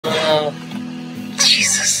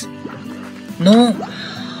No!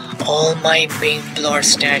 All my paint plot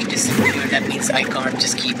stash disappeared. That means I can't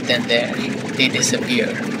just keep them there. They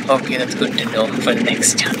disappear. Okay, that's good to know for the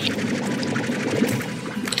next time.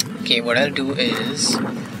 Okay, what I'll do is...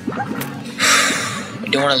 I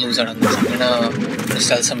don't want to lose out on this. I'm gonna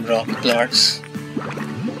sell some rock plots.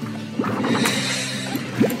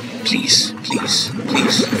 Please, please,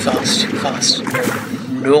 please. Fast, fast.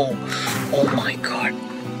 No. Oh my god.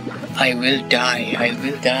 I will die. I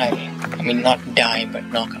will die. I mean, not die, but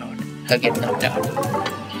knock out. I'll get knocked out.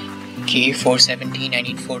 Okay, 417. I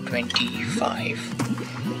need 425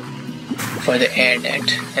 for the air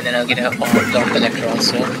net, and then I'll get a block collector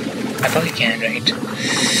also. I probably can, right?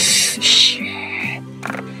 Shit.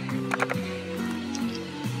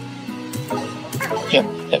 Yep,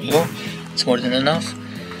 there we go. It's more than enough.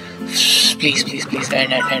 Please, please, please,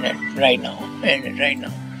 end it, right now. End it right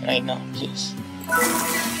now. Right now, please.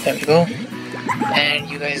 There we go. And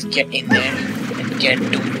you guys get in there and get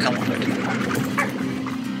to come out.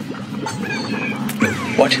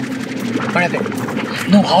 What? What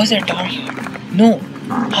happened? No, how is there a tower here? No!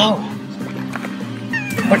 How?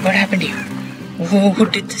 What happened to you? Who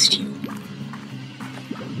did this to you?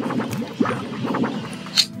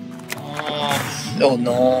 Oh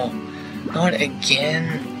no. Not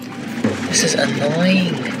again. This is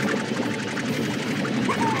annoying.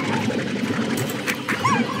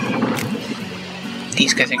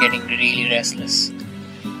 These guys are getting really restless.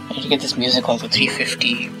 I need to get this music also.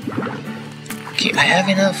 350. Okay, I have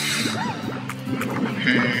enough.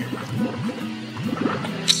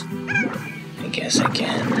 I guess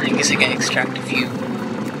I can extract a few.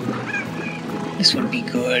 This would be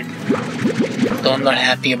good. Though I'm not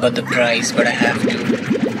happy about the price, but I have to.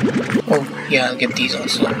 Oh, yeah, I'll get these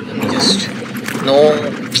also. Let me just... No!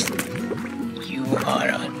 You are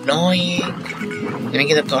annoying. Let me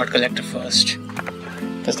get the plot collector first.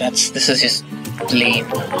 Because this is just plain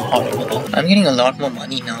horrible. I'm getting a lot more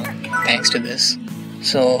money now, thanks to this.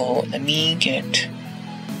 So, let me get...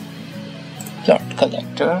 plot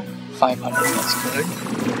collector. 500, that's good.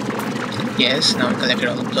 Yes, now I collected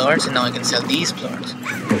all the plots, and now I can sell these plots.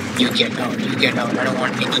 You get out, I don't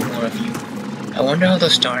want any more of you. I wonder how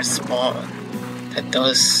those stars spawn.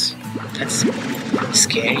 That's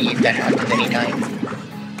scary if that happens anytime.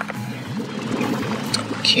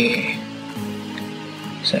 Okay.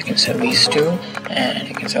 So I can sell these two, and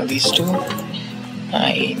I can sell these two.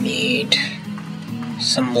 I need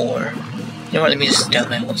some more. You know what, let me just sell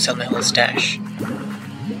my whole stash.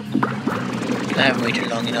 I have waited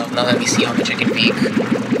long enough. Now let me see how much I can make.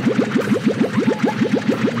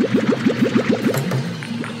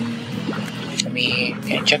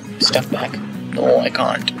 Can I check stuff back? No, I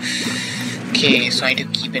can't. Okay, so I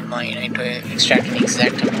need to keep in mind, I need to extract an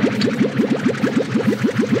exact amount.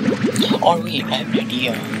 Or wait, I have an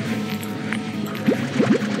idea.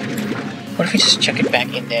 What if we just chuck it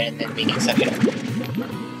back in there and then we can suck it up?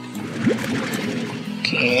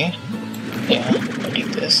 Okay. Yeah, I'll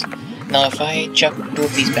take this. Now if I chuck two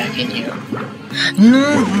of these back in here...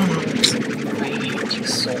 No! I hate you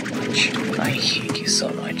so much. I hate you so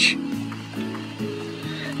much.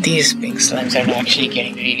 These pink slimes are actually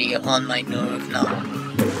getting really on my nerve now.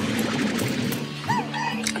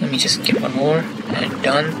 Let me just get one more and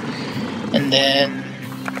done. And then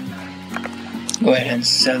go ahead and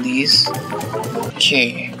sell these.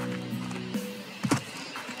 Okay.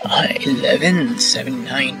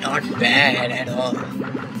 1179, not bad at all.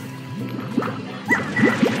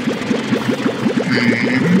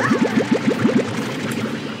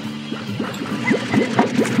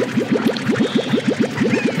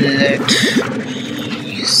 Let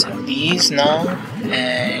me sell these now,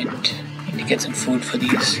 and I need to get some food for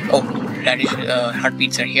these. Oh, radish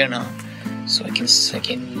heartbeats are here now, so I can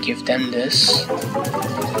give them this.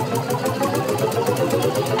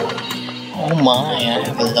 Oh my, I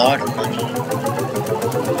have a lot of money.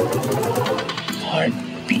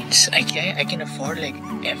 Heartbeats. I can afford like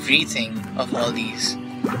everything of all these.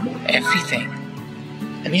 Everything.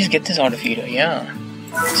 Let me just get this auto feeder. Yeah,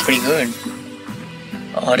 it's pretty good.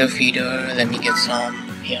 Auto feeder. Let me get some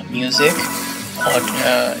music. No,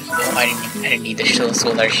 I didn't need the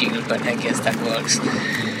solar shield, but I guess that works.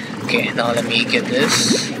 Okay, now let me get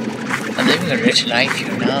this. I'm living a rich life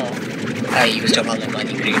here now. I used up all the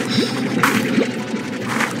money, great.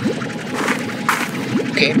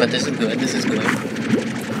 Okay, but this is good,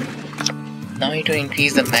 Now I need to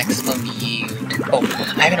increase the maximum yield. Oh,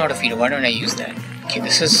 I have an auto feeder, why don't I use that? Okay,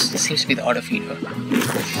 this seems to be the auto feeder.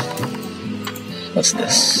 What's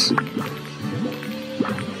this?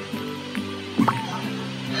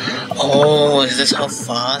 Oh, is this how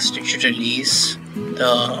fast it should release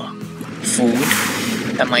the food?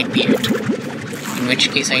 That might be it. In which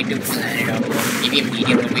case I do plan it out. Maybe a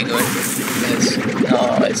medium would be good.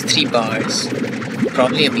 Because it's 3 bars.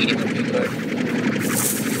 Probably a medium would be good.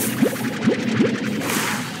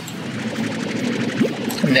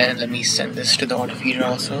 And then let me send this to the auto feeder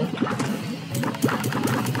also.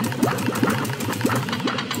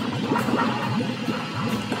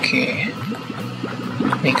 Okay.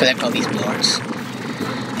 Let me collect all these plots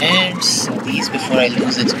and sell these before I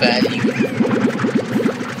lose its value.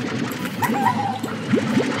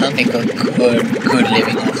 I'll make a good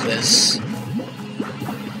living off this.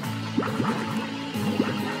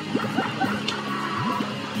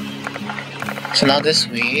 So now this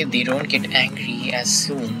way they don't get angry as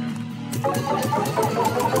soon,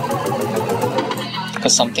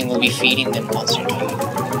 because something will be feeding them constantly.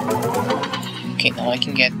 Okay, now I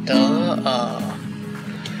can get the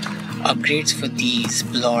upgrades for these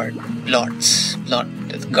gardens.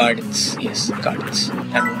 Yes, gardens.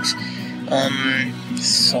 That works.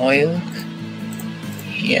 Soil.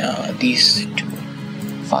 Yeah, these two.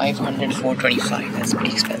 500, 425. That's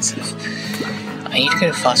pretty expensive. I need to get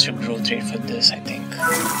a faster growth rate for this, I think.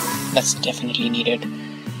 That's definitely needed.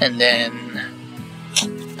 And then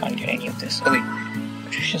can't get any of this. Oh wait,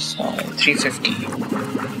 nutritious soil. 350.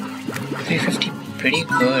 350, pretty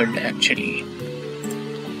good actually.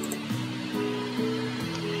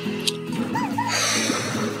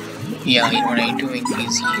 Yeah, you know what, I do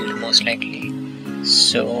increase yield most likely.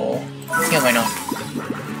 So yeah, why not?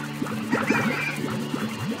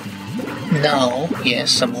 Now, yes,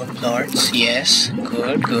 some more plots. Yes,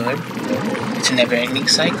 good. It's a never-ending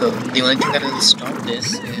cycle. The only thing that will stop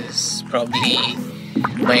this is probably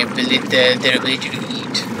their ability to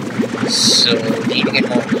eat. So they need to get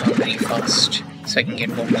more hungry fast, so I can get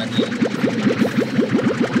more money.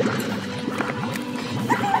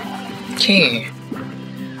 Okay,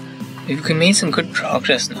 we've made some good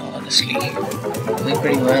progress now. Honestly, doing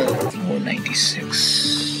pretty well. 496.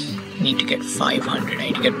 Need to get 500. I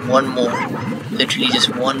need to get one more. Literally just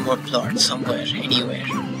one more plot somewhere, anywhere.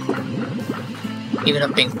 Even a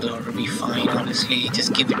pink plot would be fine, honestly.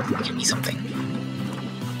 Just give me something.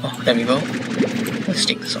 Oh, there we go. Let's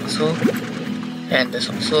take this also. And this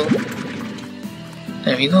also.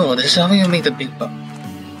 There we go. This is how we make the big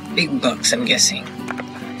bucks, I'm guessing.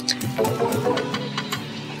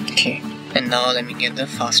 Okay. And now let me get the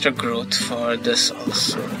faster growth for this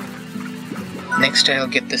also. Next I'll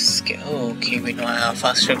get this skill. Oh, okay, wait, no, I have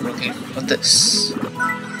faster growth for this.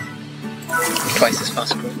 Twice as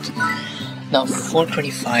fast growth. Now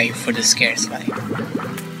 425 for the scare slime.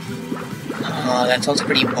 That's also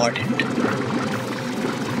pretty important.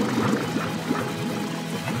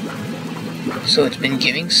 So it's been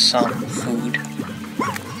giving some food.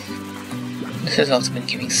 This has also been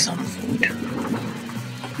giving some food.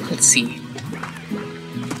 Let's see.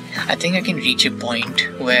 I think I can reach a point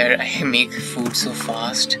where I make food so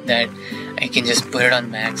fast that I can just put it on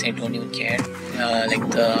max. I don't even care.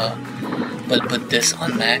 We'll put this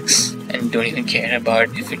on max and don't even care about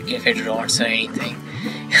if it rots or anything.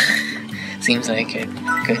 Seems like it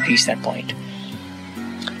could reach that point.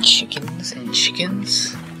 Chickens.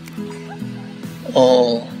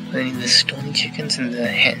 Oh, I need the stone chickens and the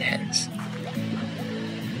hens.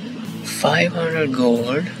 500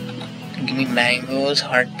 gold. Give me mangoes,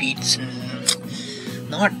 heartbeats, and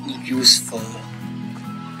not useful.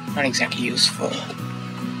 Not exactly useful.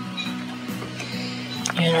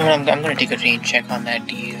 You know, I'm gonna take a rain check on that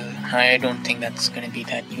deal. I don't think that's gonna be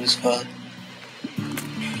that useful.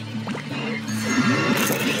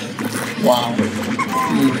 Wow.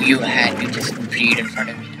 You had to just breed in front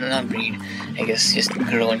of me. Not breed, I guess just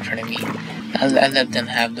grow in front of me. I'll let them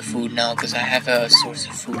have the food now because I have a source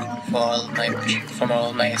of food from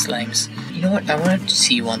all my slimes. You know what? I wanted to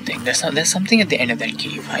see one thing. There's something at the end of that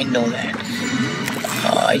cave. I know that.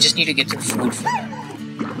 I just need to get some food for them.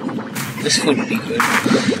 This food would be good.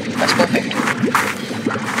 That's perfect.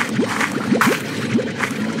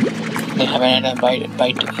 They haven't had a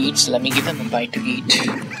bite to eat, so let me give them a bite to eat.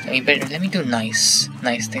 Let me do nice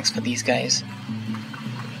things for these guys.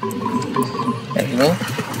 There we go.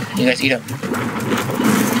 You guys eat up.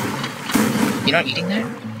 You're not eating that?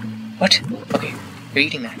 What? Okay, you're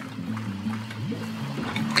eating that.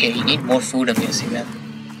 Okay, you need more food, I'm guessing then.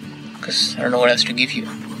 Because I don't know what else to give you.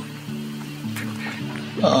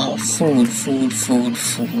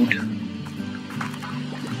 Food.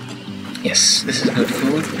 Yes, this is good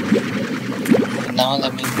food. Now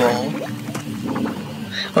let me go.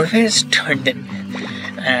 Or if I just turned them.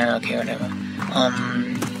 Okay, whatever.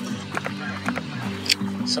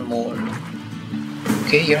 Some more.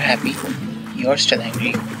 Okay, you're happy. You're still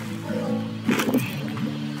angry.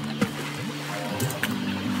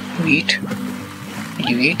 Wheat. Did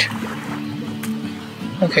you eat?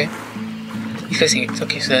 Okay. Because it's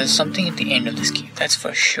okay, so there's something at the end of this cave, that's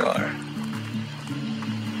for sure.